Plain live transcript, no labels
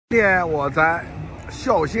今天我在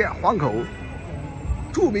萧县黄口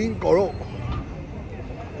著名狗肉，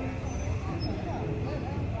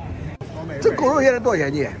这狗肉现在多少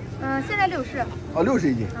钱一斤？现在60。哦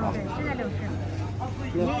，60一斤。对，现在60。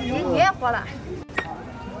你也活了。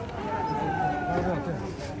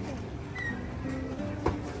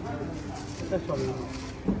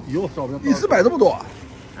哟，一次买这么多？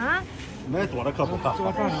啊？买多了可不怕。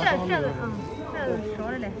这少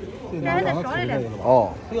的嘞，这还得少的嘞。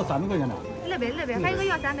哦，还有300块钱呢。200，还有个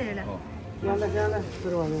要300的嘞。行了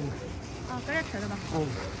，40块钱。搁这吃了吧。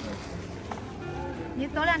你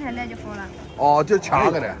早2天来就好了。哦，就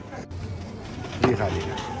抢个的，厉害。你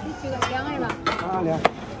几个2个人吧？2。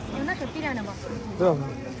那是低廉的吧？对。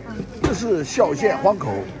这是萧县黄口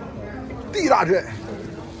第一大镇，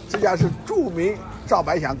这家是著名炸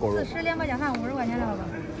白香狗肉。40两块钱饭50块钱的好吧？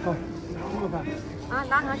好，这个饭。啊，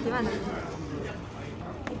拿上洗碗的。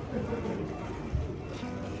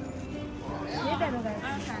100多个。30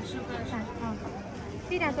个。啊，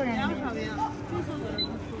低廉多点。2条饼。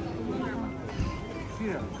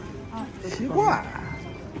习惯。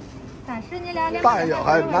30，你俩大人小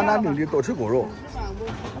孩男女的都吃狗肉。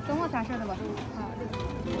总共30的吧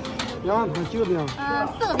？2个几个饼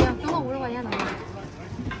？4个饼，总共50块钱的。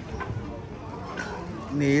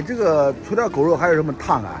你这个除了狗肉还有什么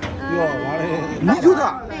汤啊？泥鳅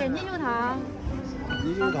汤。对，泥鳅汤。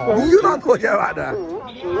泥鳅汤多少钱买的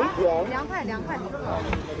？2块。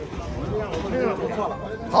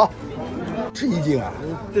好，吃1斤啊？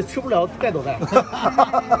这吃不了带多带。2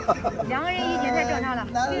个人1斤太正常了。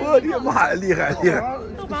我的妈呀，厉害！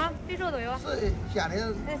豆包、肥瘦都有。咸的。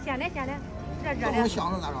咸的，热的。豆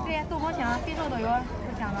香的那种。对，豆包香，肥瘦都有，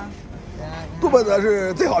是香的。豆包子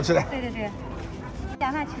是最好吃的。对。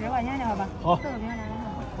下饭70块钱的好吧？好。4个饼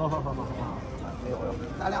2个。好。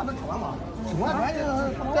咱俩能吃完吗？吃完就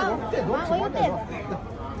再多。我有袋子。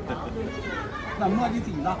那馍你自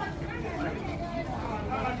己拿。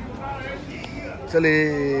这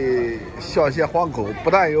里萧县黄口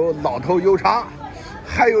不但有老头油茶，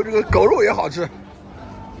还有这个狗肉也好吃。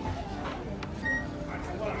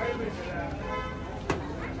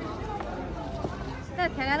这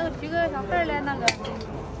天天都举个小孩来那个。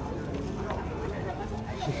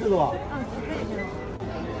70的吧？70就行。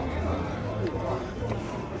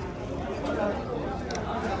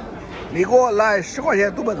你给我来10块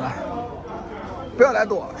钱豆包子，不要来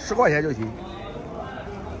多，10块钱就行。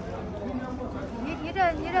你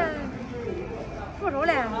这副手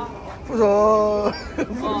嘞？副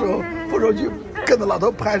手去跟着老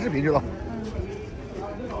头拍视频去了。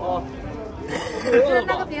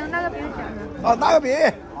拿个饼先生。啊，拿个饼。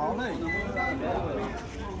好嘞。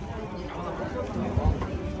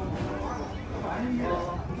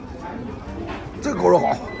这个狗肉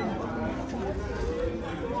好。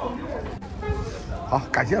好，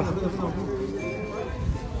感谢了。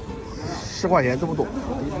10块钱这么多，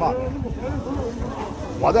你妈！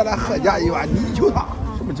我再来喝加一碗泥鳅汤，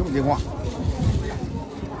什么情况？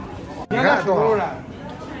你看多少？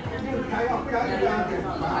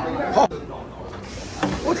好，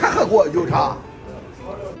我才喝过油茶。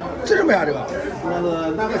这什么呀？这个？那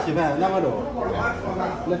是南瓜稀饭，南瓜粥。来，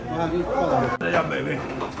我还给你放上去。大家美味。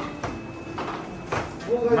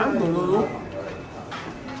满肚子肉。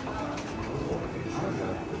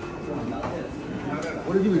我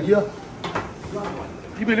这100几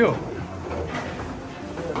？160。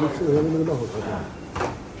你吃的那个老好吃。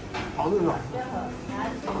好的是。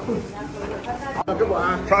上直播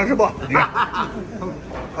啊！上直播，你看。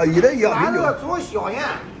啊，一人1样啤酒。这个从萧县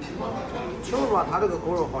听说他这个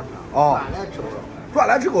狗肉好吃，哦，专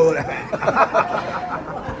来吃狗肉的。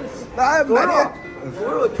那买的狗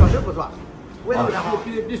肉确实不错，为什么？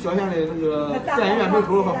比萧县的那个县医院门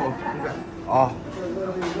口还好。啊。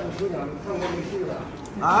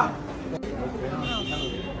啊？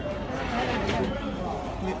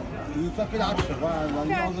你再给他吃吧，这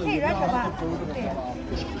配热吃吧。对。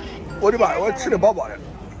我的妈，我吃的饱饱的。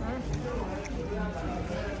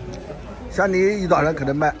像你一早上可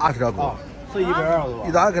能卖20条狗。是120是吧？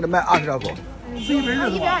一早上可能卖20条狗。是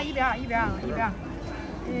120是吧？120。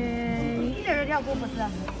120条狗不是。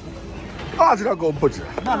20条狗不止。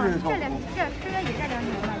那是这10个1，这2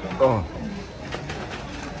条。哦。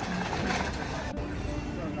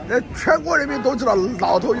那全国人民都知道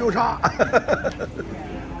老头油茶。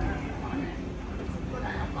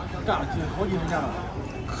干了好几十年了。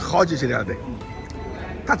好几十年对。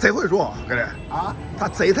他贼会说，哥的。啊？他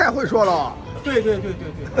贼太会说了。对。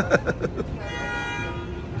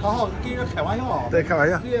他好跟人开玩笑。对，开玩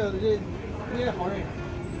笑。人好人。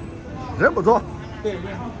人不错。对人。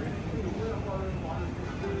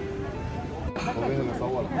我给他们扫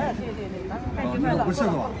过了。哎，对对对，你们不是是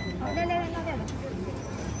吧？来，拿袋子。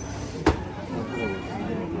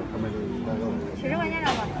70块钱了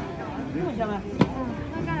吧？不行吗？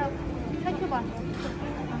那这样，他去吧。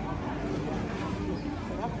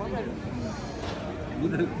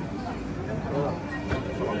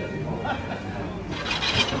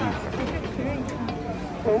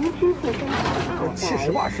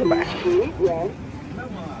70吧，100。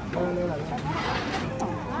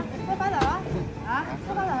我发到了啊？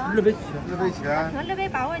我发到了。270。那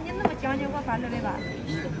280，我你那么讲究，我发280。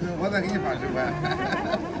我再给你发10块。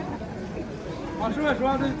啊，10块10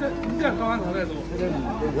块，你再喝完汤再走。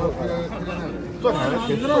做点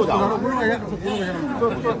给瘦点，50块钱，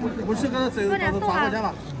不是跟谁3块钱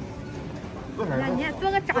了。你看做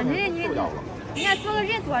个张人，你看做个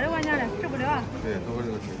人多的关键了，吃不了。对，做个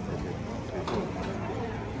这个吃。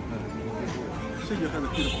设计还是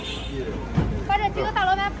配的好。把这几个大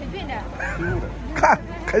老板配对的。看，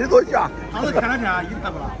开的多像。他是看了天，一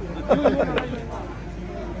看不了。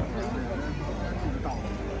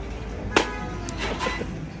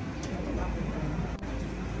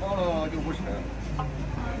到了就不吃。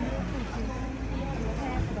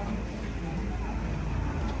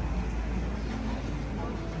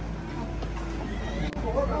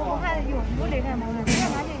我还有那什么呢？干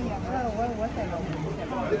嘛这些？我再要。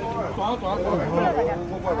装。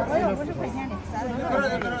我有50块钱的。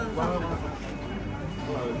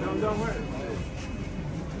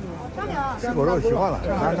吃狗肉习惯了，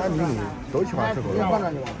男女都喜欢吃狗肉。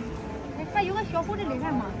还有个小虎的那什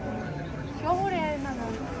么？小虎的那个。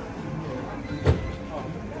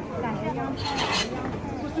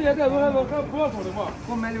不直接带走还不要收的吗？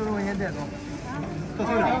我买60块钱带走。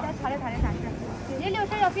差的30。你60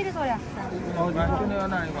要比着多的。好，就那个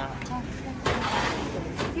那一碗。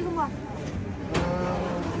几个馍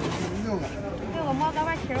6个。 6个馍，刚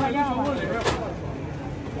把70块钱了吧？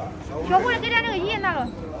小虎的给点这个鱼拿了。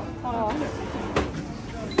哦。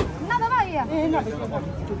拿走吧鱼。哎，那不行。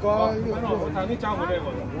就搞我看给加过这个。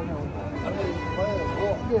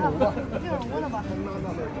 65的吧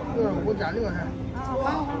65加60。好。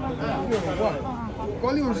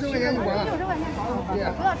搞60块钱就完了。60块钱。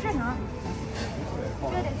不要吃上。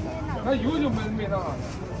那油就没上了。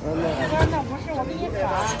那不是我给你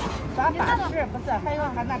抓80，不是，还有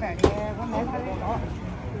他那边的，我买他的少，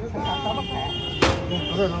他少不开。不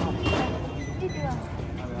是能。来，几个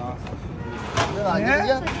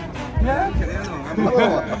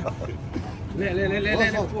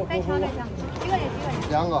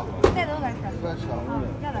2个。带走完事。不吃了。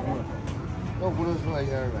要了。要50块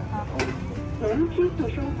钱呗。您支付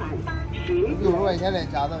收款80，60块钱再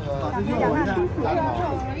加那个。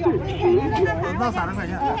那30块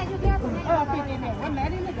钱。对，我买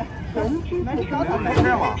的那个。您支付收款80。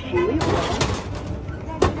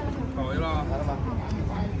好了。来了吧？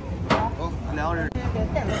好，2个人。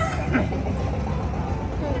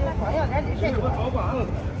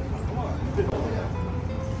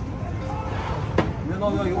你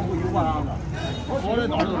老表有把郎子，我这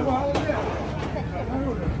脑子。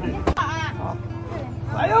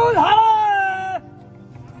还有他了。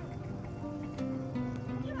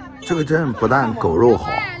这个镇不但狗肉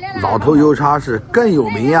好，老头油茶是更有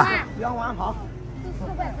名呀。 2碗汤。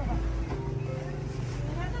 4块。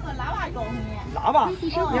你看这个喇叭高你。喇叭，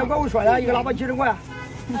你要跟我说的，一个喇叭70块。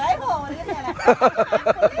哎呦，我的天嘞！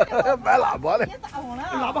买喇叭的。你咋红了？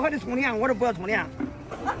喇叭还得充电，我这不要充电。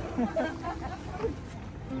你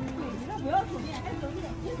这不要充电，还省电。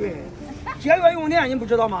对，节约用电，你不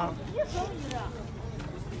知道吗？你省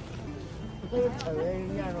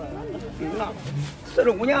冰了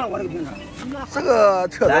，45年了，我这个停车。这个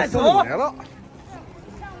车子45年了。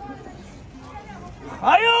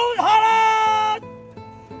还有他了。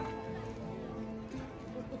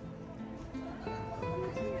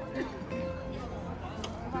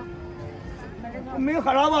没有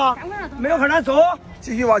喝了吧？没有喝了，走。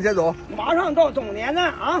继续往前走。马上到终点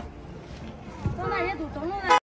站啊！到那人都走了。